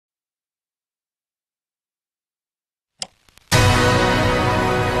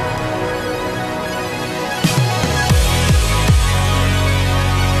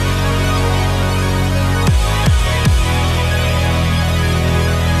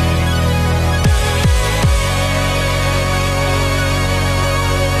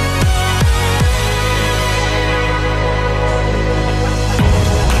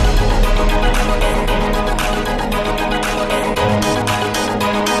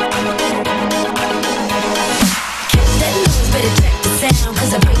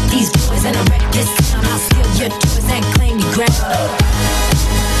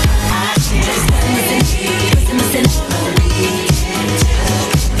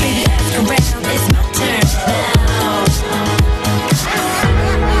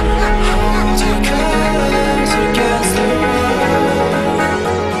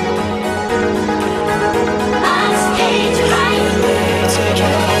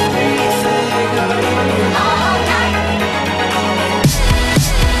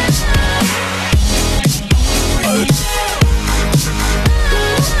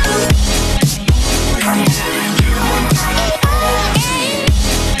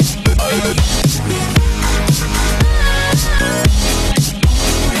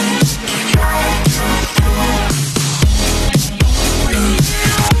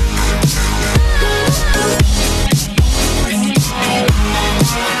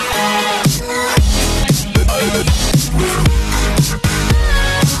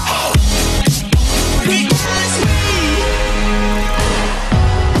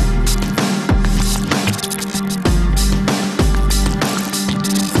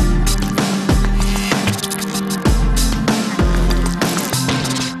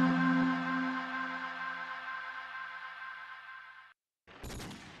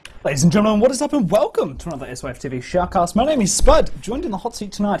Ladies and gentlemen, what is up and welcome to another SYF TV ShoutCast. My name is Spud, joined in the hot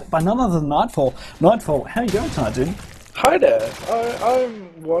seat tonight by none other than Nightfall. Nightfall, how are you going tonight, dude? Hi there,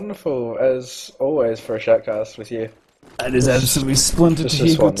 I'm wonderful as always for a ShoutCast with you. It is absolutely splendid to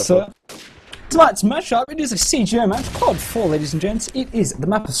hear, good sir. Tonight's matchup, it is a CGO match, Coud 4, ladies and gents. It is the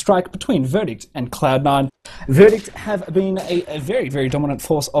map of strike between Verdoct and Cloud9. Verdoct have been a very, very dominant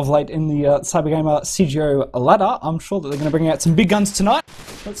force of late in the Cybergamer CGO ladder. I'm sure that they're going to bring out some big guns tonight.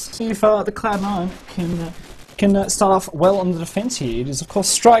 Let's see if the Cloud9 can start off well on the defense here. It is, of course,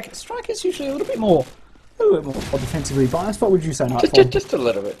 Strike. Strike is usually a little bit more defensively biased. What would you say, Nightfall? Just a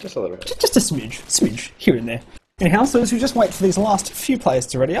little bit, just a little bit. Just a smidge, here and there. Anyhow, so as we just wait for these last few players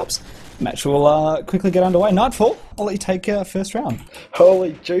to ready up, match will quickly get underway. Nightfall, I'll let you take first round.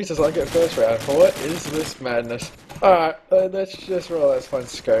 Holy Jesus, I get first round. What is this madness? Alright, let's just roll. Let's find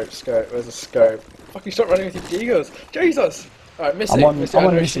scope. Where's the scope? Fucking stop running with your deagles. Jesus! Alright, Missy.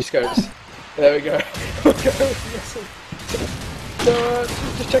 I know she scopes. There we go. We'll go with Missy. So,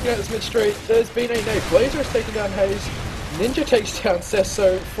 just checking out this mid street. There's been a nade. Blazer has taken down Hayes. Ninja takes down Seth,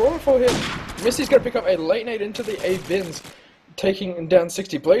 so 4-on-4 here. Missy's going to pick up a late nade into the A bins, taking down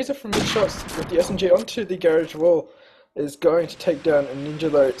 60. Blazer from mid shots with the SMG onto the garage wall is going to take down a Ninja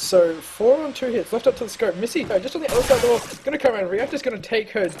though. So 4-on-2 hits, left up to the scope. Missy, just on the other side of the wall, going to come around. Reactor's going to take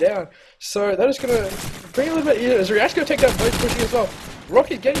her down. So that is going to bring a little bit easier. As Reactor's going to take down Blaze pushing as well.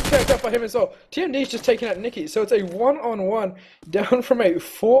 Rocky's getting tagged up by him as well. TMD's just taking out Nikki. So it's a 1-on-1 down from a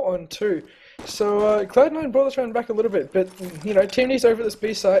 4-on-2. So Cloud9 brought this round back a little bit, but you know, TMD's over this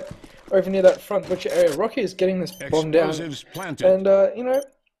B site, over near that front butcher area. Rocky is getting this bomb down, and you know,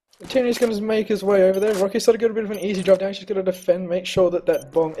 TMD's going to make his way over there. Rocky's sort of got a bit of an easy job now. She's going to defend, make sure that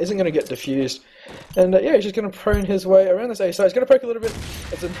that bomb isn't going to get defused, and yeah, he's just going to prone his way around this A site. He's going to poke a little bit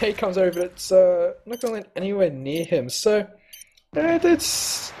as the nade comes over. It's not going to land anywhere near him, so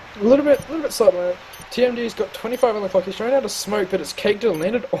it's a little bit sideline. TMD's got 25 on the clock. He's trying out a smoke, but it's caked and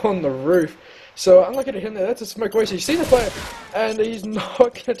landed on the roof. So unlucky to him there. That's a smoke waste. You see the player, and he's not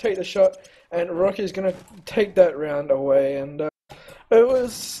going to take the shot. And Rocky's going to take that round away. And it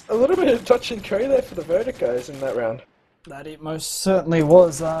was a little bit of touch and go there for the Verdoct guys in that round. That it most certainly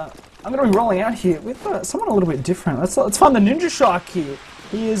was. I'm going to be rolling out here with someone a little bit different. Let's find the Ninja Shark here.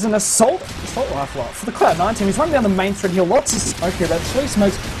 He is an assault rifler for the Cloud9 team. He's running down the main street here. Lots of smoke here. About 3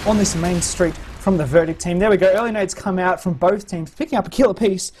 smokes on this main street from the Verdoct team. There we go. Early nades come out from both teams, picking up a kill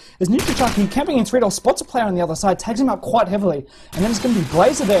apiece. There's Ninja Shark camping in 3-door, spots a player on the other side, tags him up quite heavily. And then it's going to be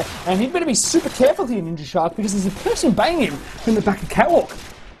Blazer there. And he'd better be super careful here, Ninja Shark, because there's a person banging him from the back of Catwalk.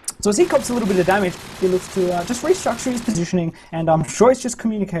 So as he cops a little bit of damage, he looks to just restructure his positioning, and I'm sure he's just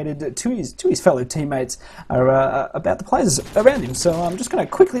communicated to his fellow teammates about the players around him. So I'm just going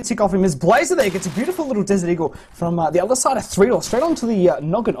to quickly tick off him as Blazer there gets a beautiful little Desert Eagle from the other side of 3-door, straight onto the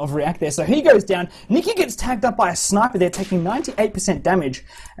noggin of React there. So he goes down. Nikki gets tagged up by a sniper there, taking 98% damage.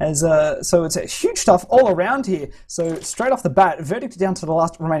 So it's a huge stuff all around here. So straight off the bat, Verdoct down to the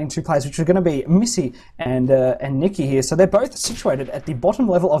last remaining 2 players, which are going to be Missy and Nikki here. So they're both situated at the bottom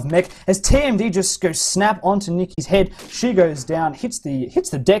level of mech as TMD just goes snap onto Nikki's head. She goes down, hits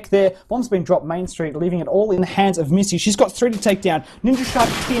the deck there. Bomb's been dropped main street, leaving it all in the hands of Missy. She's got 3 to take down. Ninja Shark,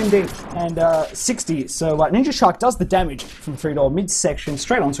 TMD, and 60. So Ninja Shark does the damage from 3-door midsection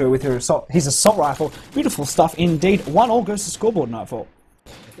straight onto her with his assault rifle. Beautiful stuff indeed. 1-all goes to scoreboard, Nightfall.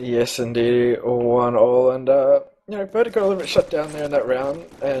 Yes, indeed, 1-all, and you know, Verdoct got a little bit shut down there in that round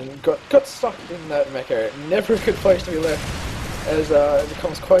and got stuck in that mech area. Never a good place to be left, as it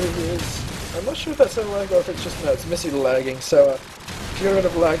becomes quite easy. I'm not sure if that's a lag or if it's just it's Missy lagging, so she got rid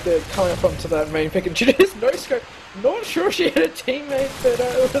of lag there, coming up onto that main pick, and she just no scope. Not sure she had a teammate, but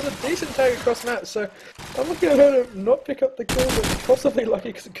it was a decent tag across map, so I'm looking at her to not pick up the kill, but possibly lucky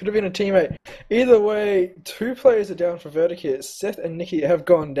because it could have been a teammate. Either way, 2 players are down for Verdoct here. Seth and Nikki have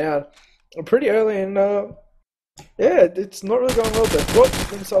gone down pretty early, and yeah, it's not really going well. They've got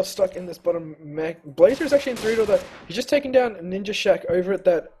themselves stuck in this bottom mech. Blazer is actually in 3-door though. He's just taken down Ninja Shack over at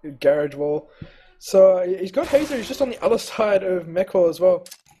that garage wall. So he's got Hazer, who's just on the other side of mech hall as well.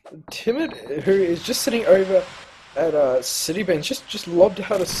 Timid, who is just sitting over at City Bench, just lobbed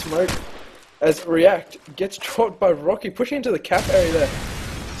out a smoke as React gets dropped by Rocky, pushing into the cap area there.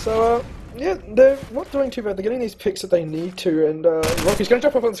 So yeah, they're not doing too bad. They're getting these picks that they need to, and Rocky's going to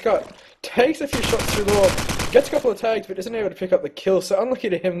jump up on the sky, takes a few shots through the wall, gets a couple of tags, but isn't able to pick up the kill, so unlucky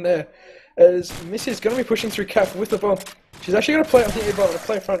to him there, as Missy's going to be pushing through cap with the bomb. She's actually going to play on the A-bomb and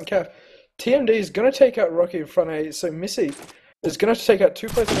play front cap. TMD is going to take out Rocky in front A, so Missy is going to have to take out 2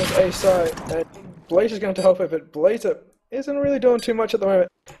 players on this A side, and Blazer is going to help her, but Blazer isn't really doing too much at the moment,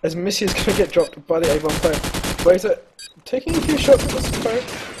 as Missy is going to get dropped by the A-bomb player. Blazer taking a few shots at the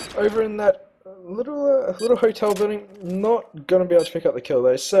smoke, over in that little hotel building. Not gonna be able to pick up the kill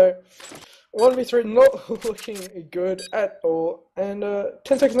though. So 1v3, not looking good at all. And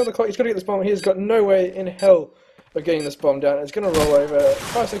 10 seconds on the clock. He's got to get this bomb. He's got no way in hell of getting this bomb down. It's going to roll over.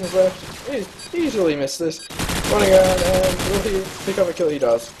 5 seconds left. He's easily missed this. Running around, and will he pick up a kill? He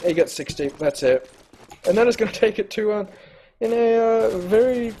does. He gets 60. That's it. And then it's going to take it 2-1 in a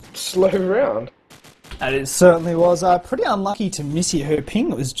very slow round. And it certainly was pretty unlucky to miss here. Her ping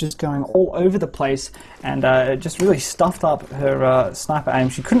was just going all over the place, and it just really stuffed up her sniper aim.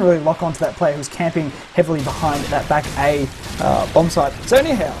 She couldn't really lock onto that player who was camping heavily behind that back A bomb site. So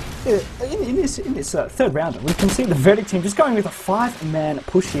anyhow, in this third rounder, we can see the Verdoct team just going with a 5-man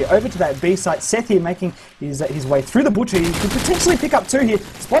push here over to that B site. Seth here making his way through the butcher. He could potentially pick up 2 here.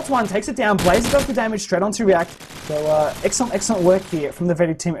 Spots 1, takes it down. Blazer does the damage straight onto React. So excellent work here from the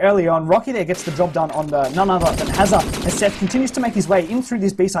Verdoct team early on. Rocky there gets the job done on none other than Hazard, as Seth continues to make his way in through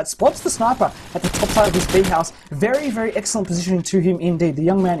this B site. Spots the sniper at the top side of this B house. Very excellent positioning to him indeed. The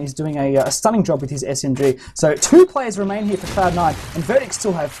young man is doing a stunning job with his SMG. So 2 players remain here for Cloud9, and Verdoct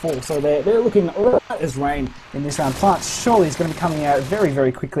still have 4. So they're looking right as rain in this round. Plant surely is going to be coming out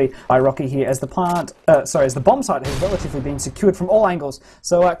very quickly by Rocky here, as the bomb site has relatively been secured from all angles.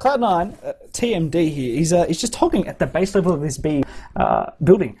 So Cloud9, TMD here, he's just hogging at the base level of this B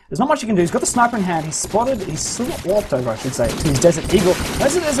building. There's not much he can do. He's got the sniper in hand. He's walked over, I should say, to his Desert Eagle.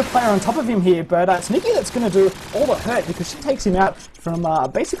 There's a player on top of him here, but it's Nikki that's going to do all the hurt, because she takes him out from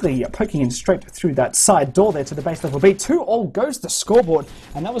basically poking him straight through that side door there to the base level B. 2-all goes the scoreboard,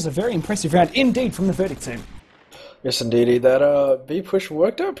 and that was a very impressive round indeed from the Verdoct team. Yes, indeedy. That B push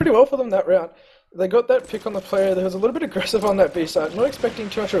worked out pretty well for them that round. They got that pick on the player that was a little bit aggressive on that B side, not expecting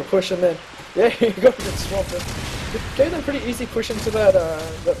too much of a push, and then, yeah, he got a bit swamped. It gave them pretty easy push into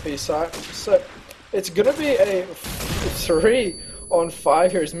that B side. So it's going to be a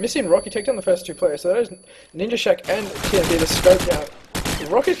 3-on-5 here. He's missing Rocky, take down the first 2 players. So that is Ninja Shack and TNT, the scope down.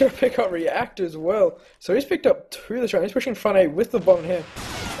 Rocky's going to pick up React as well. So he's picked up 2 this round. He's pushing front A with the bomb in hand.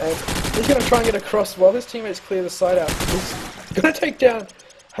 And he's going to try and get across while his teammates clear the side out. He's going to take down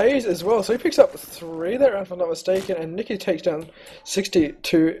Hayes as well. So he picks up 3 that round, if I'm not mistaken. And Nikki takes down 60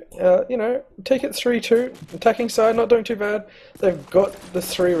 to, take it 3-2. Attacking side, not doing too bad. They've got the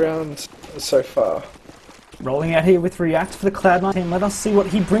 3 rounds so far. Rolling out here with React for the Cloud9 team. Let us see what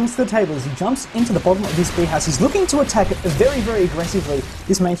he brings to the table as he jumps into the bottom of this B house. He's looking to attack very aggressively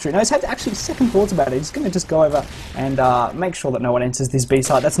this main street. Now, he's had actually second thoughts about it. He's going to just go over and make sure that no one enters this B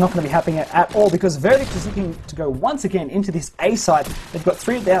site. That's not going to be happening at all, because Verdoct is looking to go once again into this A site. They've got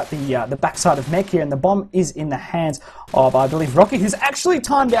 3 out the backside of Mech here, and the bomb is in the hands of, I believe, Rocky, who's actually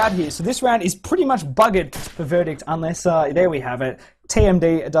timed out here. So this round is pretty much buggered for Verdoct, unless, there we have it.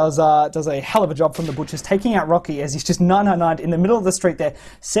 TMD does a hell of a job from the Butchers, taking out Rocky as he's just 909'd in the middle of the street there.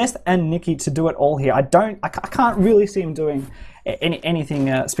 Seth and Nikki to do it all here. I can't really see him doing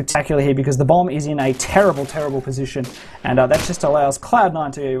anything spectacular here, because the bomb is in a terrible position, and that just allows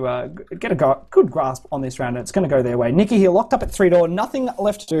Cloud9 to get a good grasp on this round, and it's going to go their way. Nikki here locked up at 3 door, nothing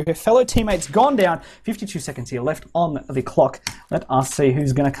left to do. Her fellow teammates gone down. 52 seconds here left on the clock. Let us see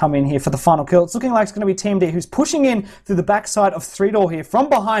who's going to come in here for the final kill. It's looking like it's going to be TMD, who's pushing in through the backside of 3 door here from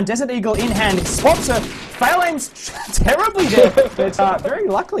behind. Desert Eagle in hand. He spots her. Fail aims terribly there, but very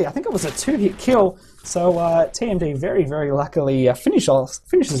luckily, I think it was a 2-hit kill. So TMD very luckily finishes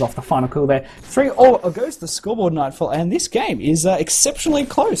off the final kill there. 3-all goes the scoreboard, Nightfall, and this game is exceptionally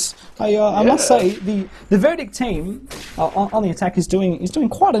close. I must say the Verdoct team on the attack is doing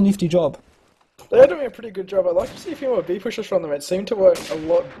quite a nifty job. They're doing a pretty good job. I'd like to see a few more B pushes from them. It seemed to work a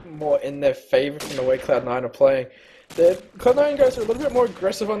lot more in their favour from the way Cloud9 are playing. Cloud9 guys are a little bit more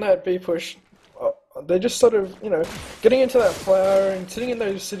aggressive on that B push. They're just sort of, getting into that flower and sitting in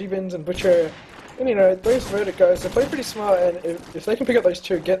those city bins and butcher area. And those Verdoct guys, they play pretty smart, and if they can pick up those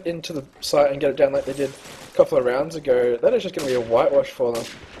 2, get into the site and get it down like they did a couple of rounds ago, that is just going to be a whitewash for them.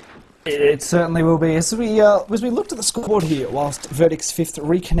 It certainly will be. As we looked at the scoreboard here, whilst Verdict's 5th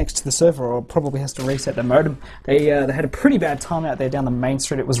reconnects to the server, or probably has to reset the modem, they had a pretty bad time out there down the main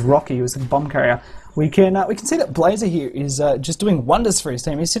street. It was Rocky, who was the bomb carrier. We can see that Blazer here is just doing wonders for his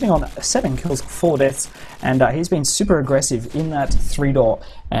team. He's sitting on 7 kills, 4 deaths, and he's been super aggressive in that 3 door.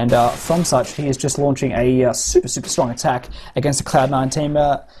 And from such, he is just launching a super strong attack against the Cloud9 team,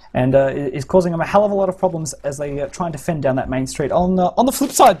 and is causing them a hell of a lot of problems as they try and defend down that main street. On the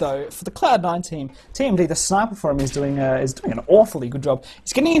flip side, though, for the Cloud9 team, TMD, the sniper for him, is doing an awfully good job.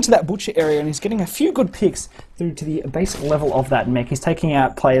 He's getting into that butcher area, and he's getting a few good picks. through to the base level of that mech. He's taking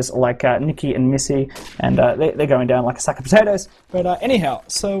out players like Nikki and Missy, and they're going down like a sack of potatoes. But anyhow,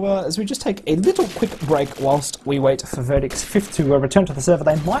 so as we just take a little quick break whilst we wait for Verdict's fifth to return to the server,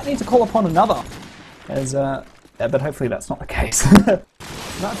 they might need to call upon another, as but hopefully that's not the case.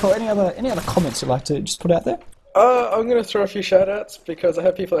 Nightfall, any other comments you'd like to just put out there? I'm going to throw a few shout-outs because I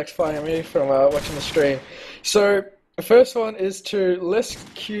have people expiring me from watching the stream. So, the first one is to Les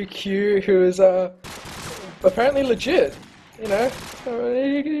QQ, who is apparently legit. You know,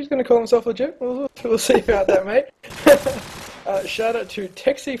 he's going to call himself legit. We'll see about that, mate. Shout out to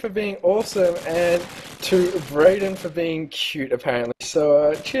Texie for being awesome and to Brayden for being cute, apparently.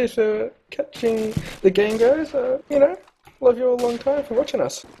 So, cheers for catching the game, guys. You know, love you all a long time for watching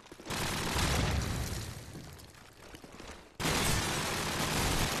us.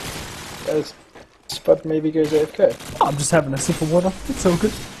 As Spud maybe goes AFK. I'm just having a sip of water. It's all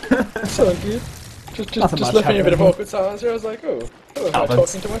good. It's all good. Just left me a bit of awkward silence here. I was like, oh am I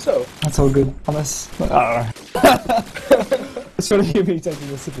talking to myself? That's all good. I don't know. It's funny me taking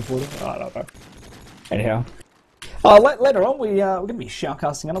a sip of water. I don't know. Anyhow. Later on, we're going to be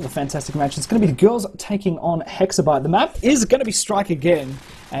shoutcasting another fantastic match. It's going to be the girls taking on Hexabyte. The map is going to be Strike again,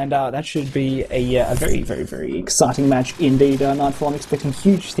 and that should be a very, very, very exciting match indeed. Nightfall, I'm expecting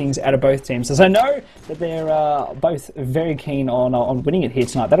huge things out of both teams, as I know that they're both very keen on winning it here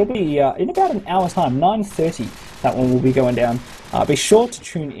tonight. That'll be in about an hour's time, 9:30. That one will be going down. Be sure to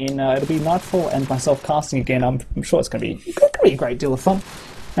tune in. It'll be Nightfall and myself casting again. I'm sure it's going to be a great deal of fun.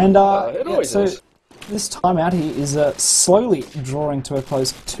 And it always is. This time out here is slowly drawing to a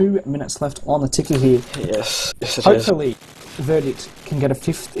close. 2 minutes left on the ticker here. Yes, it is. Hopefully, Verdict can get a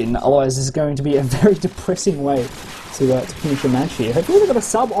fifth in, otherwise this is going to be a very depressing way to finish a match here. Hopefully they've got a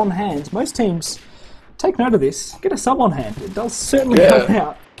sub on hand. Most teams, take note of this, get a sub on hand. It does certainly help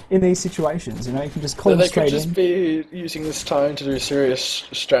out in these situations. You know, you can just call them straight in. They could just be using this time to do serious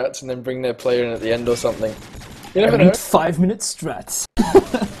strats and then bring their player in at the end or something. You never know. 5-minute strats.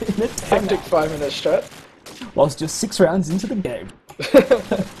 Hectic 5-minute strat. Whilst just 6 rounds into the game.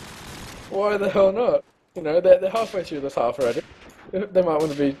 Why the hell not? You know, they're halfway through this half already. They might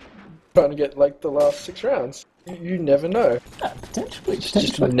want to be trying to get like the last 6 rounds. You never know. Yeah, potentially.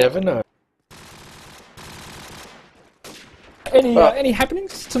 Just never know. Any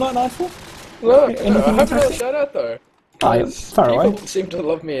happenings tonight, Nightfall? No, I have another shout out though. Far away. People seem to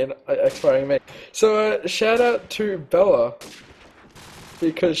love me and expiring me. So shout out to Bella,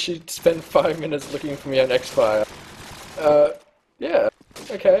 because she spent 5 minutes looking for me on Xfire. Yeah,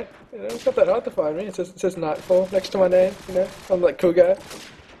 okay. You know, it's not that hard to find me. It says Nightfall next to my name. You know, I'm like cool guy,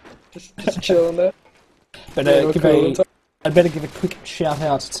 just chilling there. But I'd better give a quick shout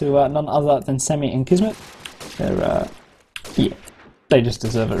out to none other than Sammy and Kismet. They're they just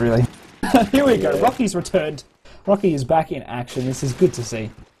deserve it really. Here we go. Rocky's returned. Rocky is back in action. This is good to see.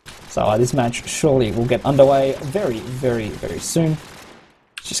 So this match surely will get underway very, very, very soon.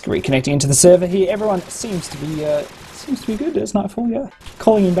 Just reconnecting into the server here. Everyone seems to be good. It's Nightfall,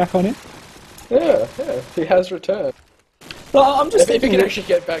 calling him back on in. Yeah, he has returned. Well, I'm just thinking if he can actually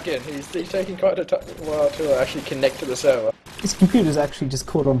get back in, he's taking quite a while to actually connect to the server. His computer's actually just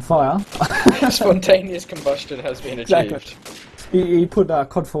caught on fire. Spontaneous combustion has been achieved. Exactly. He put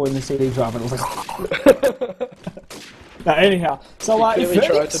COD 4 in the CD drive and it was like... No, anyhow. So, he clearly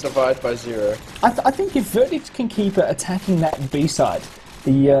tried to divide by 0. I think if Verdict can keep attacking that B-side,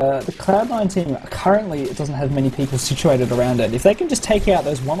 the Cloud9 team currently doesn't have many people situated around it. If they can just take out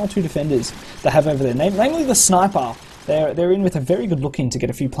those 1 or 2 defenders they have over there, namely the sniper, they're in with a very good look in to get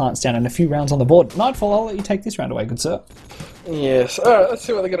a few plants down and a few rounds on the board. Nightfall, I'll let you take this round away, good sir. Yes, alright, let's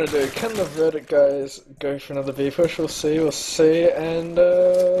see what they're going to do. Can the Verdict guys go for another B push? We'll see. And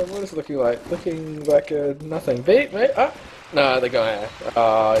what is it looking like? Looking like a nothing. B, mate? No, they're going A.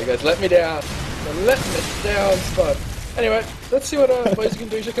 Oh, you guys let me down. Let me down, Spud. Anyway, let's see what Blazer can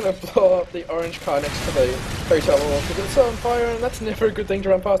do. He's just going to blow up the orange car next to the hotel wall because it's on fire, and that's never a good thing to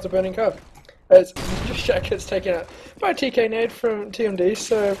run past a burning car. As Shaq gets taken out by a TK nade from TMD,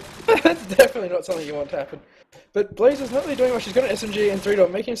 so that's definitely not something you want to happen. But Blazer's not really doing much. He's got an SMG and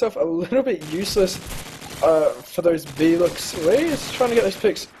 3-dot, making himself a little bit useless for those B looks. He's trying to get those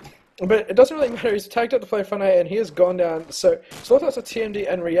picks. But it doesn't really matter. He's tagged up the play front A and he has gone down. So Slaughterhouse of TMD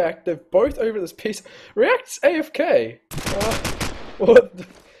and React, they're both over this piece. React's AFK.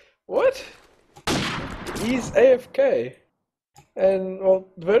 What? He's AFK. And, well,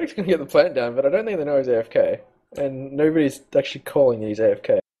 the Verdict's going to get the plant down, but I don't think they know he's AFK. And nobody's actually calling he's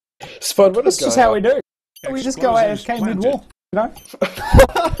AFK. Spud, what is going on? That's just how we do. We just go AFK mid-war, you know?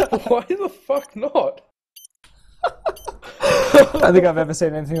 Why the fuck not? I don't think I've ever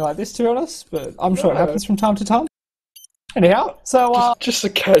seen anything like this, to be honest, but I'm sure it happens from time to time. Anyhow, so just a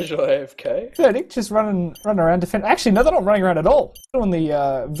casual AFK. Verdoct just running around defense. Actually, no, they're not running around at all. They're doing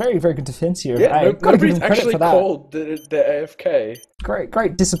the very, very good defense here. Yeah, nobody's actually called the AFK.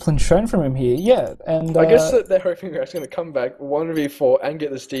 Great discipline shown from him here. Yeah, and I guess that they're hoping React's going to come back 1v4 and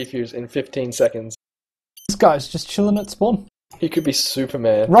get this defuse in 15 seconds. This guy's just chilling at spawn. He could be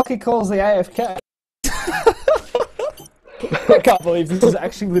Superman. Rocky calls the AFK. I can't believe this is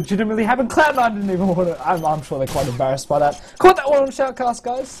actually legitimately happened. Cloud9 didn't even want it. I'm sure they're quite embarrassed by that. Caught that one on ShoutCast,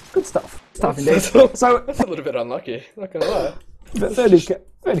 guys. Good stuff. Indeed. So that's a little bit unlucky, not gonna lie. But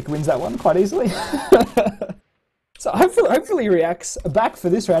Verdoct wins that one quite easily. So hopefully he reacts back for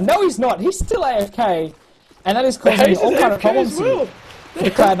this round. No, he's not. He's still AFK, and that is causing all kind of problems here for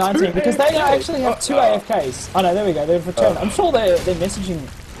the Cloud9 team, because they now actually have two AFKs. Oh no, there we go. They've returned. I'm sure they're messaging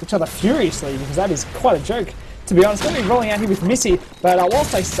each other furiously, because that is quite a joke. To be honest, going to be rolling out here with Missy, but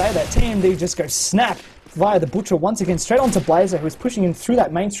whilst they say that, TMD just goes snap via the Butcher once again straight onto Blazer, who is pushing in through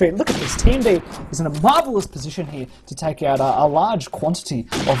that main street. Look at this, TMD is in a marvellous position here to take out a large quantity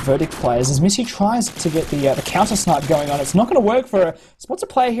of Verdoct players as Missy tries to get the counter snipe going on. It's not going to work for her. Spots a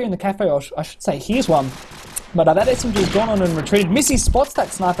player here in the cafe, or I should say here's one. But that SMG's gone on and retreated. Missy spots that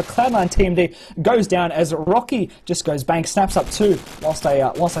sniper. Cloud9 TMD goes down as Rocky just goes bang, snaps up two whilst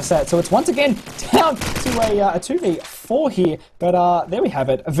I say it. So it's once again down to a 2v4 here. But there we have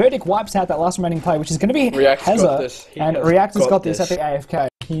it. Verdoct wipes out that last remaining player, which is going to be Hazard. And Reactor's got this at the AFK.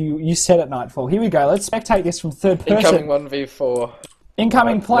 You said it, Nightfall. Here we go. Let's spectate this from third person. Incoming 1v4.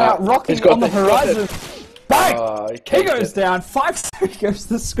 Incoming player. Rocky on the horizon. Bang! He goes down. 5-3 goes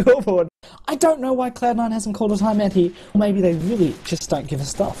to the scoreboard. I don't know why Cloud9 hasn't called a timeout here. Or maybe they really just don't give a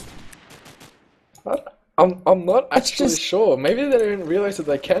stuff. I'm not actually sure. Maybe they didn't realise that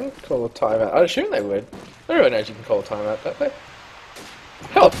they can call a timeout. I assume they would. Everyone knows you can call a timeout, don't they?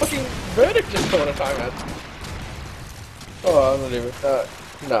 Hell, fucking Verdoct just called a timeout. Oh, I'm not even...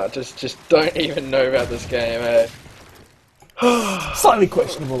 no, just don't even know about this game, eh? Slightly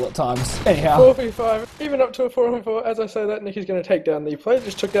questionable at times. Anyhow. 4v5, even up to a 4v4. As I say that, Nicky's going to take down the player.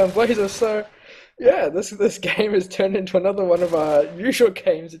 Just took down Blazer, so... Yeah, this game has turned into another one of our usual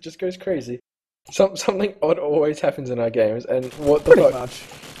games. It just goes crazy. Something odd always happens in our games, and what the fuck?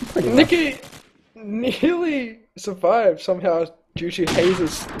 Pretty much. Nicky nearly survived somehow due to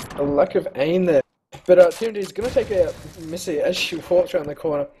Hayes' lack of aim there. But TMD is going to take out Missy as she walks around the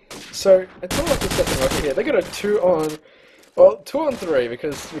corner. So it's not like it's getting lucky here. They got a 2-on-3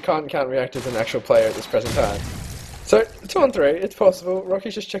 because we can't count React as an actual player at this present time. So 2-on-3, it's possible.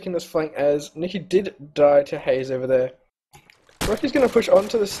 Rocky's just checking this flank as Nicky did die to Hayes over there. Rocky's going to push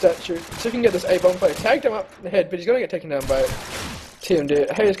onto the statue so he can get this A-bomb player. Tagged him up in the head, but he's going to get taken down by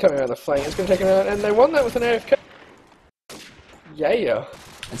TMD. Hayes coming around the flank. It's going to take him out, and they won that with an AFK. Yeah.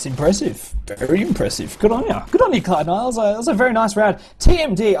 It's impressive. Very impressive. Good on you. Good on you, Cloud9. That was a very nice round.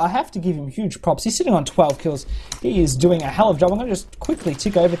 TMD, I have to give him huge props. He's sitting on 12 kills. He is doing a hell of a job. I'm going to just quickly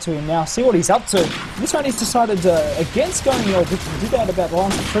tick over to him now, see what he's up to. This round he's decided against going the old Butcher. He did that about the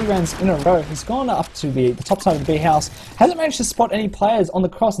last 3 rounds in a row. He's gone up to the top side of the B house. Hasn't managed to spot any players on the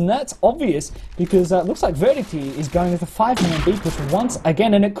cross, and that's obvious because it looks like Verdoct here is going with a 5-man B push once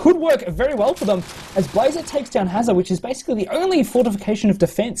again, and it could work very well for them as Blazer takes down Hazard, which is basically the only fortification of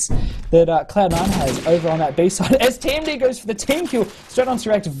defense that Cloud9 has over on that B side. As TMD goes for the team kill, straight on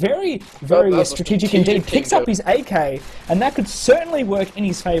React, very strategic indeed. Picks up his AK, and that could certainly work in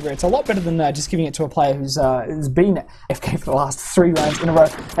his favour. It's a lot better than just giving it to a player who's been FK for the last 3 rounds in a row.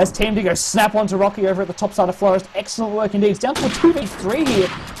 As TMD goes snap onto Rocky over at the top side of Florist. Excellent work indeed. It's down to a 2v3 here,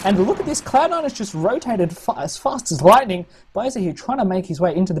 and look at this. Cloud9 has just rotated as fast as lightning. Blazer here trying to make his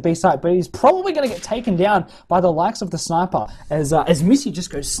way into the B side, but he's probably going to get taken down by the likes of the sniper as Missy just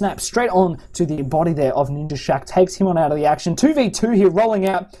goes snap straight on to the body there of Ninja Shack, takes him on out of the action. 2v2 here rolling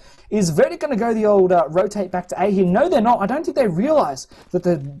out. Is Verdoct going to go the old rotate back to A here? No, they're not. I don't think they realise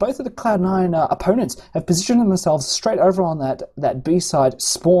that both of the Cloud9 opponents have positioned themselves straight over on that B side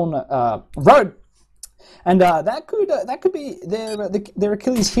spawn road. And that could be their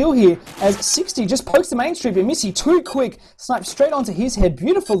Achilles heel here, as 60 just pokes the main street, but Missy too quick, snipes straight onto his head.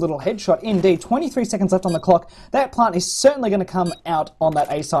 Beautiful little headshot indeed. 23 seconds left on the clock. That plant is certainly going to come out on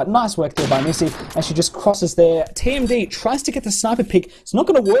that A side. Nice work there by Missy, as she just crosses there. TMD tries to get the sniper pick. It's not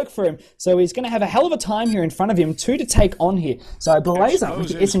going to work for him, so he's going to have a hell of a time here in front of him. 2 to take on here. So Blazer with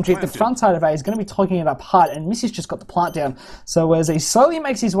the SMG at the front side of A is going to be taking it up hard, and Missy's just got the plant down. So as he slowly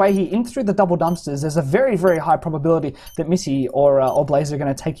makes his way here in through the double dumpsters, there's a very very, very high probability that Missy or Blazer are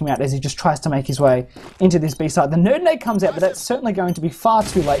going to take him out as he just tries to make his way into this B-side. The Nerd Nade comes out, but that's certainly going to be far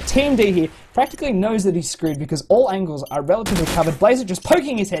too late. TMD here practically knows that he's screwed because all angles are relatively covered. Blazer just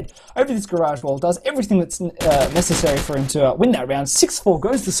poking his head over this garage wall, does everything that's necessary for him to win that round. 6-4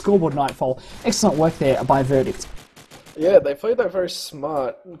 goes the scoreboard. Nightfall. Excellent work there by Verdoct. Yeah, they played that very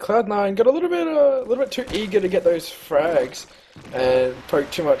smart. Cloud9 got a little bit too eager to get those frags and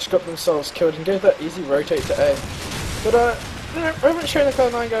poked too much, got themselves killed, and gave that easy rotate to A. But I haven't shown the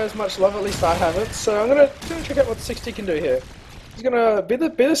Cloud9 guys much love, at least I haven't. So I'm gonna check out what 60 can do here. He's gonna be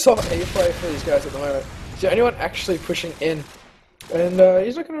the soft A player for these guys at the moment. He's the only one actually pushing in. And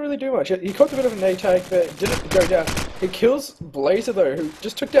he's not going to really do much. He caught a bit of an A-tag, but didn't go down. He kills Blazer, though, who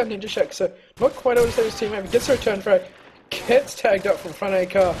just took down Ninja Shack, so not quite able to save his teammate. He gets a return frag, gets tagged up from front A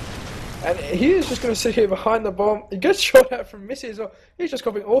car, and he is just going to sit here behind the bomb. He gets shot at from Missy as well. He's just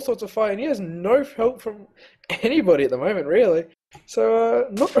copying all sorts of fire, and he has no help from anybody at the moment, really. So,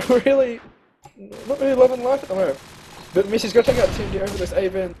 not really loving life at the moment. But Missy's going to take out TMD over this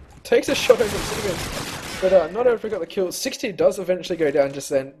A-bin, takes a shot over the C-bin. But not able to pick up the kill. 60 does eventually go down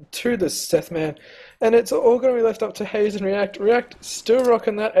just then to the Seth man. And it's all going to be left up to Hayes and React. React still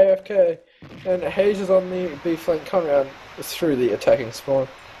rocking that AFK. And Hayes is on the B flank coming around through the attacking spawn.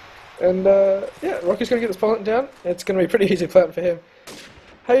 And yeah, Rocky's going to get this plant down. It's going to be a pretty easy plant for him.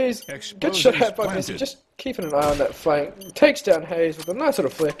 Hayes gets shot at by Missy, just keeping an eye on that flank. Takes down Hayes with a nice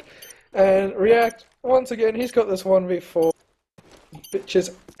little flick. And React, once again, he's got this 1v4.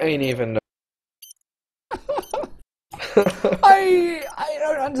 Bitches ain't even I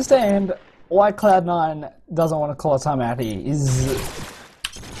don't understand why Cloud9 doesn't want to call a timeout here.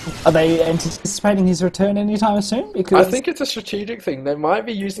 Are they anticipating his return anytime soon? Because I think it's a strategic thing. They might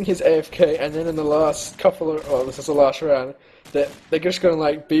be using his AFK, and then in the last couple of, well, this is the last round, that they're just going to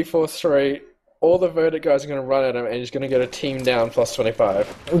like B4-3. All the Verdict guys are going to run at him, and he's going to get a team down plus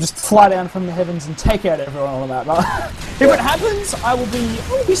 25. It'll just fly down from the heavens and take out everyone on the map. If it happens, I will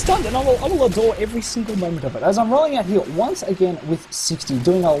be stunned, and I will adore every single moment of it. As I'm rolling out here once again with 60,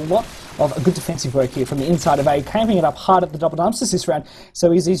 doing a lot of good defensive work here from the inside of A, cramping it up hard at the double dumpsters this round. So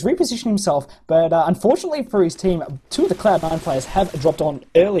he's repositioned himself, but unfortunately for his team, two of the Cloud9 players have dropped on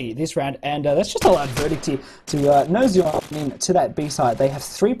early this round, and that's just allowed Verdict here to nosy on in to that B side. They have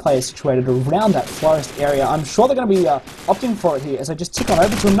 3 players situated around that florist area. I'm sure they're going to be opting for it here as I just tick on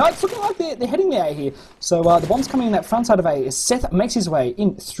over to him. No, it's looking like they're heading the A here. So the bomb's coming in that front side of A. Seth makes his way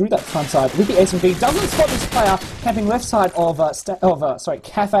in through that front side with the SMB. Doesn't spot this player camping left side of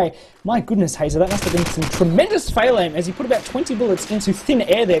Cafe. My goodness, Hazer, that must have been some tremendous fail aim as he put about 20 bullets into thin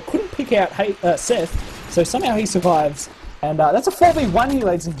air there. Couldn't pick out Seth, so somehow he survives. And that's a 4v1 here,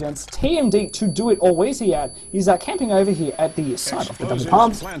 ladies and gents. TMD to do it all. Where's he at? He's camping over here at the side of the double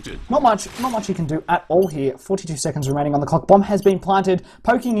palms. Not much he can do at all here. 42 seconds remaining on the clock. Bomb has been planted,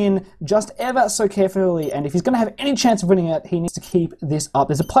 poking in just ever so carefully. And if he's going to have any chance of winning it, he needs to keep this up.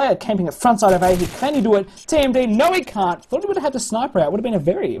 There's a player camping at front side of A. Can he do it? TMD, no he can't. Thought he would have had the sniper out. Would have been a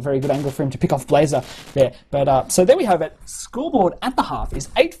very, very good angle for him to pick off Blazer there. But so there we have it. Scoreboard at the half is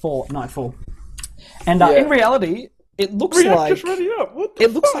 8-4, Nightfall. And in reality, it looks React like just ready up. What the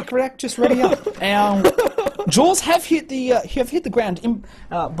fuck? looks like React just ready up. Jaws have hit the ground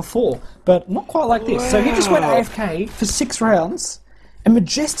before, but not quite like this. So he just went AFK for 6 rounds, and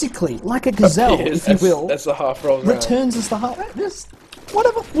majestically, like a gazelle, if you will, that's the half roll. returns as the half. Just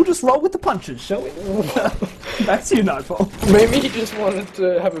whatever. We'll just roll with the punches, shall we? Back to you, Nightfall. Maybe he just wanted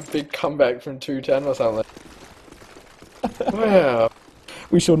to have a big comeback from 210 or something. Wow.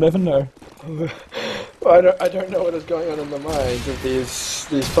 We shall never know. I don't know what is going on in the minds of these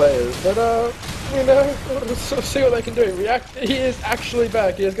players, but you know, we'll see what they can do. React, he is actually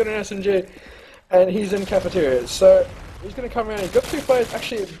back. He has got an SMG, and he's in cafeteria. So he's going to come around. He's got 2 players,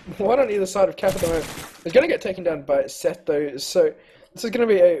 actually one on either side of Cap at the moment. He's going to get taken down by Seth though. So this is going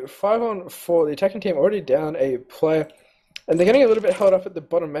to be a 5-on-4. The attacking team already down a player, and they're getting a little bit held up at the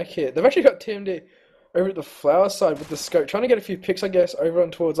bottom mech here. They've actually got TMD over at the flower side with the scope, trying to get a few picks, I guess, over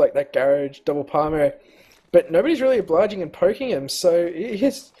on towards like that garage, double palm area. But nobody's really obliging and poking him, so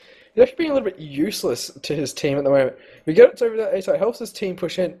he's actually being a little bit useless to his team at the moment. If he gets over that A side, helps his team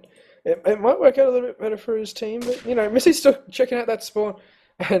push in. It might work out a little bit better for his team, but, you know, Missy's still checking out that spawn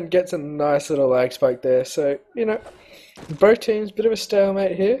and gets a nice little lag spike there. So, you know, both teams, bit of a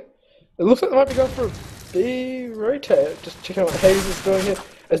stalemate here. It looks like they might be going for a B rotate. Just checking out what Hayes is doing here.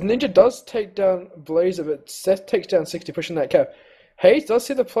 As Ninja does take down Blazer, but Seth takes down 60, pushing that cap. Hayes does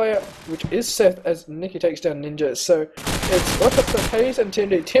see the player, which is Seth, as Nicky takes down Ninja. So it's left up to Hayes and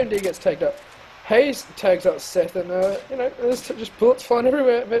TMD. TMD gets taken up. Hayes tags out Seth, and you know, there's just bullets flying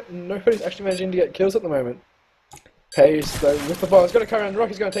everywhere, but nobody's actually managing to get kills at the moment. Hayes, though, with the bomb, he's got to carry around.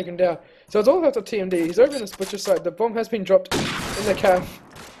 Rocky's going to take him down. So it's all about the TMD. He's over in this butcher side. The bomb has been dropped in the calf,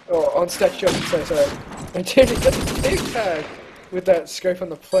 or on statue, I should say, sorry. And TMD gets a big tag with that scope on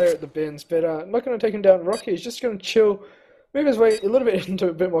the player at the bins, but not going to take him down. Rocky is just going to chill, move his way a little bit into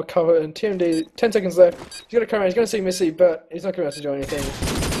a bit more cover, and TMD, 10 seconds left. He's going to come around. He's going to see Missy, but he's not going to be able to do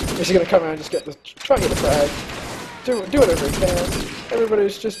anything. He's going to come around and just try and get the frag. Do whatever he can.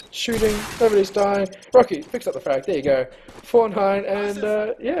 Everybody's just shooting. Nobody's dying. Rocky picks up the frag. There you go. 4-9,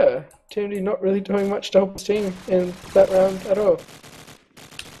 and yeah, TMD not really doing much to help his team in that round at all.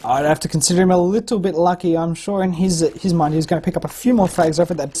 I'd have to consider him a little bit lucky. I'm sure in his mind he was going to pick up a few more frags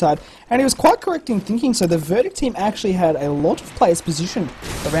over that side, and he was quite correct in thinking so. The Verdoct team actually had a lot of players positioned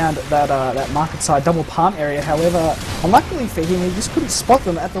around that market side double palm area. However, unluckily for him, he just couldn't spot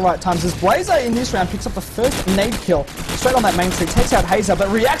them at the right times. As Blazer in this round picks up the first nade kill straight on that main street, takes out Hazer, but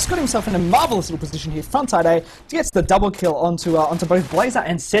React's got himself in a marvelous little position here, front side A, gets the double kill onto both Blazer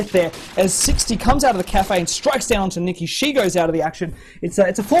and Seth there. As 60 comes out of the cafe and strikes down onto Nikki, she goes out of the action. It's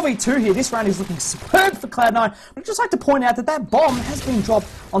a 4v2 here. This round is looking superb for Cloud9. I'd just like to point out that bomb has been dropped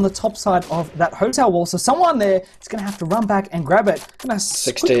on the top side of that hotel wall, so someone there is going to have to run back and grab it.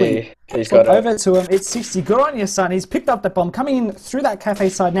 60. He's got it. Over to him. It's 60. Good on you, son. He's picked up that bomb. Coming in through that cafe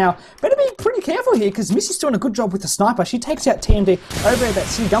side now. Better be pretty careful here, because Missy's doing a good job with the sniper. She takes out TMD over at that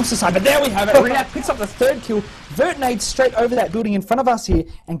city dumpster side. But there we have it. React picks up the third kill. Vert nades straight over that building in front of us here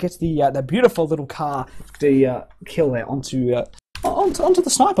and gets the beautiful little car, the kill there onto the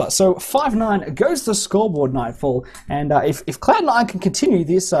sniper. So 5-9 goes the scoreboard, Nightfall. And if Cloud9 can continue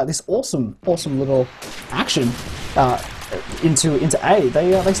this awesome little action into A,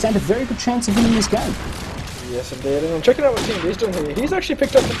 they stand a very good chance of winning this game. Yes, indeed. And I'm checking out what Team D's doing here. He's actually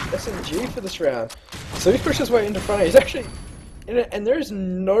picked up an SMG for this round. So he's pushed his way into front. He's actually in it, and there's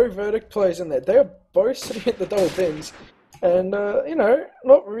no Verdoct players in there. They are both sitting at the double bins. And, you know,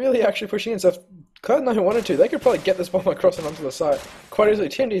 not really actually pushing in. So if Cloud9 wanted to, they could probably get this bomb across and onto the side quite easily.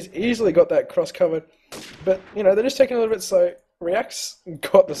 TMD's easily got that cross covered. But, you know, they're just taking a little bit slow. React's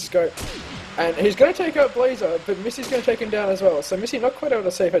got the scope. And he's going to take out Blazer, but Missy's going to take him down as well. So Missy not quite able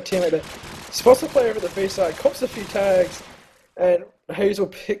to save her teammate there. Spots the player over the B side, cops a few tags, and Hayes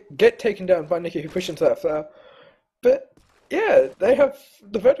will get taken down by Nikki, who pushed into that flower. But, yeah, the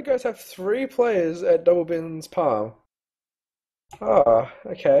Verdoct guys have 3 players at double bins palm. Ah,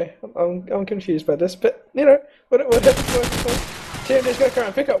 okay. I'm confused by this, but you know, whatever. TMD's going to come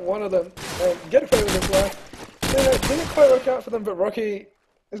and pick up one of them and get away with his life. Didn't quite work out for them, but Rocky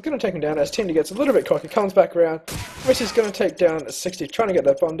is going to take him down as TMD gets a little bit cocky, comes back around. Missy's going to take down 60, trying to get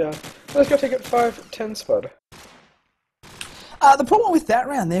that bomb down. Let's go take it 5-10 spot. The problem with that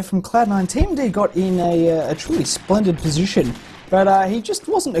round there from Cloud9, TMD got in a truly splendid position. But he just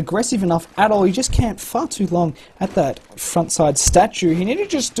wasn't aggressive enough at all. He just camped far too long at that front side statue. He needed to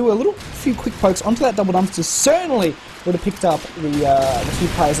just do a few quick pokes onto that double dumpster. Certainly would have picked up the few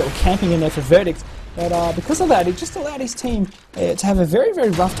players that were camping in there for Verdoct. But because of that, it just allowed his team to have a very, very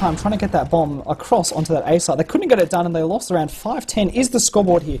rough time trying to get that bomb across onto that A side. They couldn't get it done, and they lost around 5-10 is the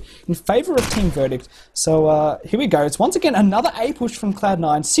scoreboard here in favour of Team Verdoct. So here we go. It's once again another A push from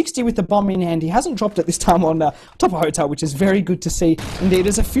Cloud9. 60 with the bomb in hand. He hasn't dropped it this time on top of hotel, which is very good to see. Indeed,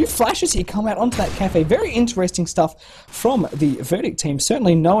 there's a few flashes here come out onto that cafe. Very interesting stuff from the Verdoct team.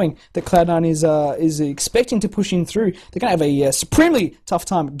 Certainly knowing that Cloud9 is expecting to push in through. They're going to have a supremely tough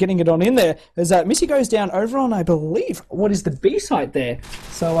time getting it on in there. As Missy goes down over on, I believe, what is the B side there.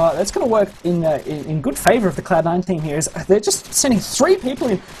 So that's going to work in good favour of the Cloud9 team here. As they're just sending 3 people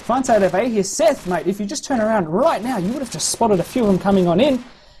in front side of A here. Seth, mate, if you just turn around right now, you would have just spotted a few of them coming on in.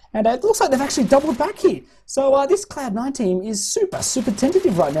 And it looks like they've actually doubled back here. So this Cloud9 team is super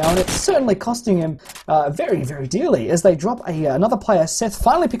tentative right now, and it's certainly costing him very, very dearly as they drop another player. Seth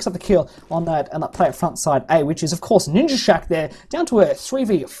finally picks up the kill on that player front side A, which is, of course, Ninja Shack there, down to a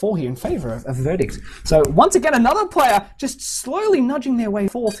 3v4 here in favour of Verdoct. So once again, another player just slowly nudging their way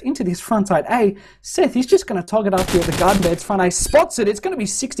forth into this front side A. Seth, he's just going to tog it up here at the garden beds front A, spots it. It's going to be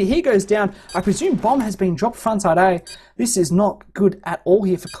 60. He goes down. I presume bomb has been dropped front side A. This is not good at all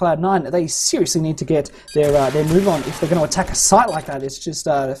here for Cloud9. They seriously need to get their move on if they're going to attack a site like that. It's just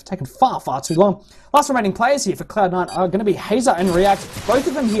taken far too long. Last remaining players here for Cloud9 are going to be Hazer and React. Both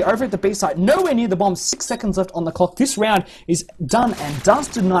of them here over at the B site. Nowhere near the bomb. 6 seconds left on the clock. This round is done and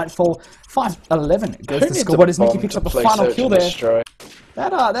dusted. Nightfall. 5-11 goes the scoreboard as Nikki picks up the final kill there.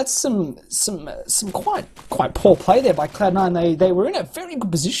 That's some quite poor play there by Cloud9. They were in a very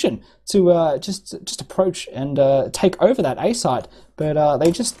good position to just approach and take over that A side, but they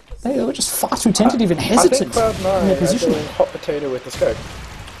were just far too tentative and hesitant in their position. I think Cloud9 are doing hot potato with the scope,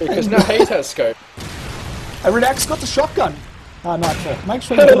 because now Hayes has scope. Redact's got the shotgun. Nightfall. Make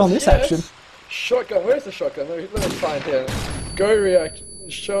sure you get on this action. Shotgun. Where's the shotgun? Let me find him. Go react.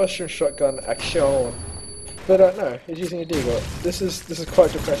 Show us some shotgun action. But no, he's using a deagle. This is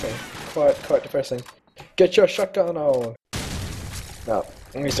quite depressing. Quite depressing. Get your shotgun on. No,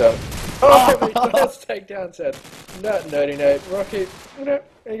 he's done. Oh, let's take down said. That nerdy Nate. Rocky,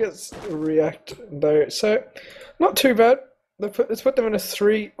 he gets react though. So, not too bad. Let's put them in a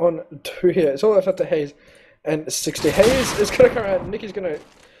 3-on-2 here. It's all left up to Hayes and 60. Hayes is going to come around. Nicky's going to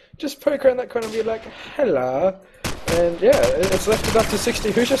just poke around that corner and be like, hello. And yeah, it's left it up to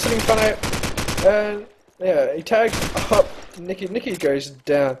 60, who's just sitting in front of it. And yeah, he tags up Nicky. Nicky goes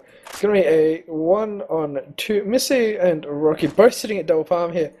down. It's going to be a 1-on-2. Missy and Rocky both sitting at double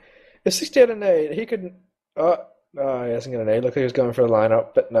palm here. If 60 had a nade, he could... he hasn't got a nade. Look like he was going for a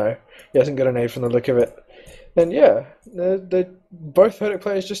lineup, but no. He hasn't got a nade from the look of it. And yeah, both Verdoct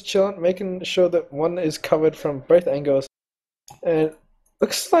players just chilling, making sure that one is covered from both angles. And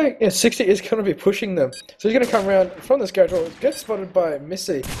looks like 60 is going to be pushing them. So he's going to come around from the schedule, gets spotted by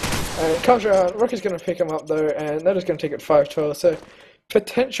Missy. And comes around, Rocky's going to pick him up though, and that is going to take it 5-12. So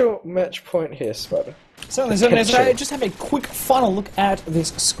potential match point here, Spider. Certainly. So just have a quick final look at this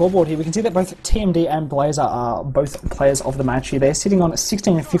scoreboard here. We can see that both TMD and Blazer are both players of the match here. They're sitting on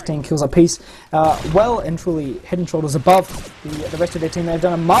 16 and 15 kills apiece, well and truly head and shoulders above the rest of their team. They've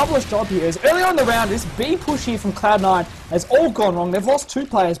done a marvellous job here. As earlier on in the round, this B push here from Cloud9 has all gone wrong. They've lost 2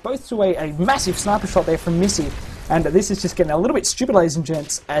 players, both to a massive sniper shot there from Missy. And this is just getting a little bit stupid, ladies and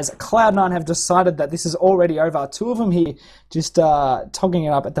gents, as Cloud9 have decided that this is already over. 2 of them here just togging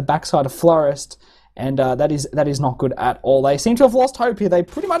it up at the backside of Florist. And that is not good at all. They seem to have lost hope here. They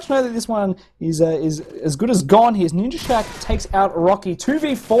pretty much know that this one is as good as gone. Here's Ninja Shack takes out Rocky.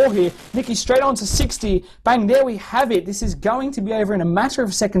 2v4 here. Nicky straight on to 60. Bang, there we have it. This is going to be over in a matter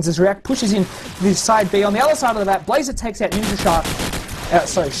of seconds as React pushes in this side B. On the other side of that, Blazer takes out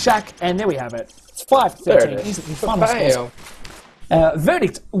Ninja Shack, and there we have it. It's 5-13. Easily final scores.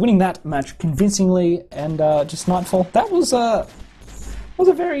 Verdict winning that match convincingly, and just Nightfall. That was a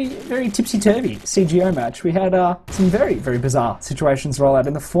very, very tipsy-turvy CGO match. We had some very, very bizarre situations roll out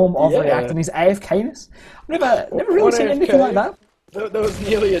in the form of React and his AFK-ness. I've never really seen anything like that. There was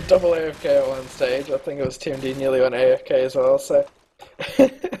nearly a double AFK at one stage. I think it was TMD nearly on AFK as well, so...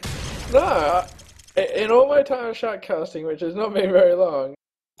 No, in all my time of shoutcasting, which has not been very long,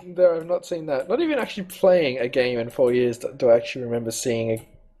 there I've not seen that. Not even actually playing a game in 4 years do I actually remember seeing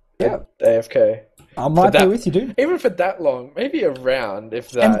a AFK. I'm right there with you, dude. Even for that long, maybe a round, if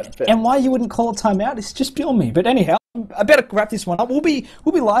that. And why you wouldn't call a timeout is just beyond me. But anyhow, I better wrap this one up. We'll be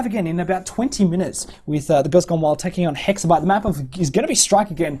live again in about 20 minutes with the Girls Gone Wild taking on Hexabyte. The map is going to be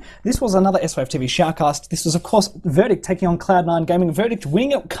Strike again. This was another SYF TV shoutcast. This was, of course, Verdict taking on Cloud9 Gaming. Verdict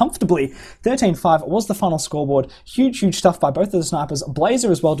winning it comfortably. 13-5 was the final scoreboard. Huge stuff by both of the snipers.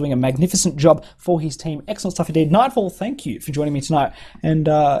 Blazer as well doing a magnificent job for his team. Excellent stuff indeed. Nightfall, thank you for joining me tonight. And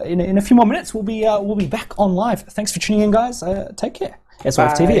in a few more minutes, we'll be back on live. Thanks for tuning in, guys. Take care.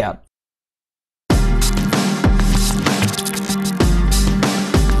 SYF TV out.